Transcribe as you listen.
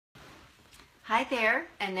Hi there,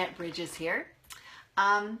 Annette Bridges here.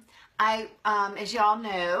 As you all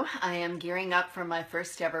know, I am gearing up for my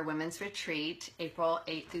first ever women's retreat, April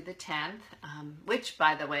 8th through the 10th, which,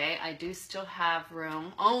 by the way, I do still have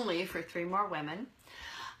room only for 3 more women.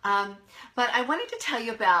 But I wanted to tell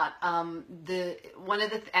you about one of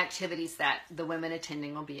the activities that the women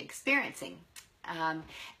attending will be experiencing, and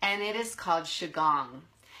it is called QiGong.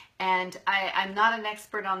 And I'm not an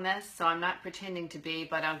expert on this, so I'm not pretending to be,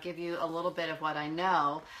 but I'll give you a little bit of what I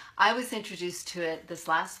know. I was introduced to it this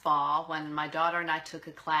last fall when my daughter and I took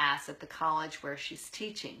a class at the college where she's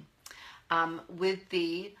teaching with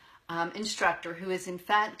the instructor who is in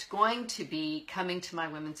fact going to be coming to my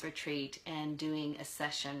women's retreat and doing a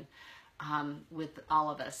session with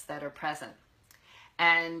all of us that are present.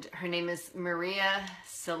 And her name is Maria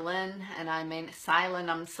Celine, and I'm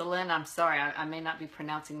sorry, I may not be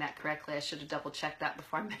pronouncing that correctly. I should have double checked that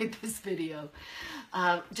before I made this video.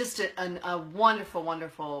 Just a wonderful,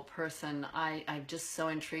 wonderful person. I'm just so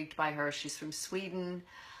intrigued by her. She's from Sweden,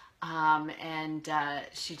 and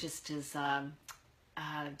she just is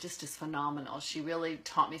phenomenal. She really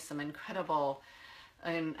taught me some incredible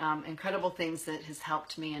things that has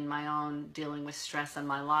helped me in my own dealing with stress in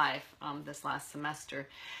my life this last semester.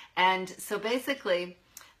 And so basically,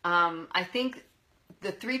 I think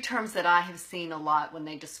the 3 terms that I have seen a lot when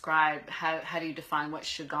they describe how do you define what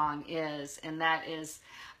QiGong is, and that is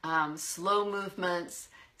slow movements,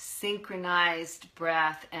 synchronized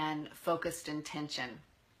breath, and focused intention.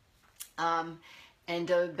 And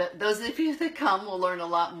those of you that come will learn a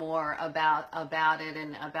lot more about it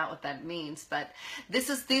and about what that means. But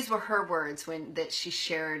these were her words that she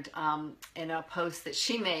shared in a post that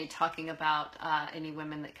she made talking about any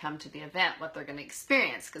women that come to the event, what they're going to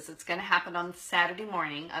experience, because it's going to happen on Saturday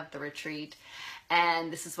morning of the retreat.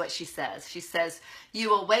 And this is what she says. She says, "You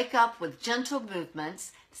will wake up with gentle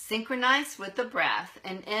movements, synchronized with the breath,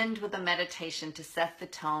 and end with a meditation to set the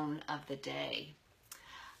tone of the day."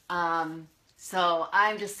 So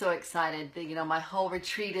I'm just so excited that, my whole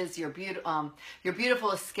retreat is your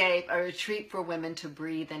beautiful escape, a retreat for women to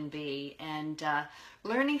breathe and be, and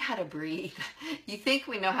learning how to breathe. You think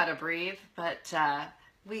we know how to breathe, but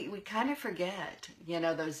we kind of forget,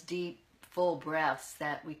 those deep, full breaths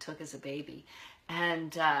that we took as a baby,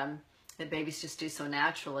 and that babies just do so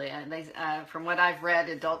naturally. And from what I've read,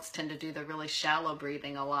 adults tend to do the really shallow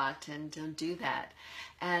breathing a lot and don't do that.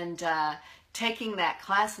 And taking that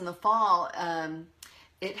class in the fall,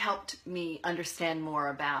 it helped me understand more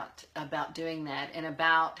about doing that and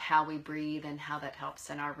about how we breathe and how that helps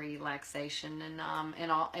in our relaxation and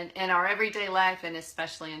in our everyday life, and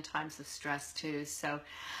especially in times of stress too. So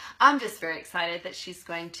I'm just very excited that she's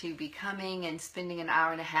going to be coming and spending an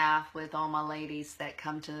hour and a half with all my ladies that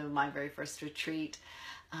come to my very first retreat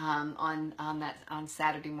on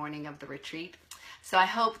Saturday morning of the retreat. So I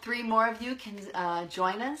hope 3 more of you can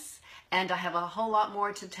join us. And I have a whole lot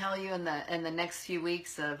more to tell you in the next few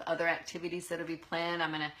weeks of other activities that will be planned.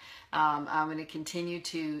 I'm gonna continue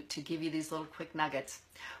to give you these little quick nuggets.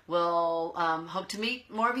 We'll hope to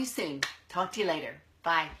meet more of you soon. Talk to you later.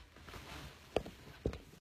 Bye.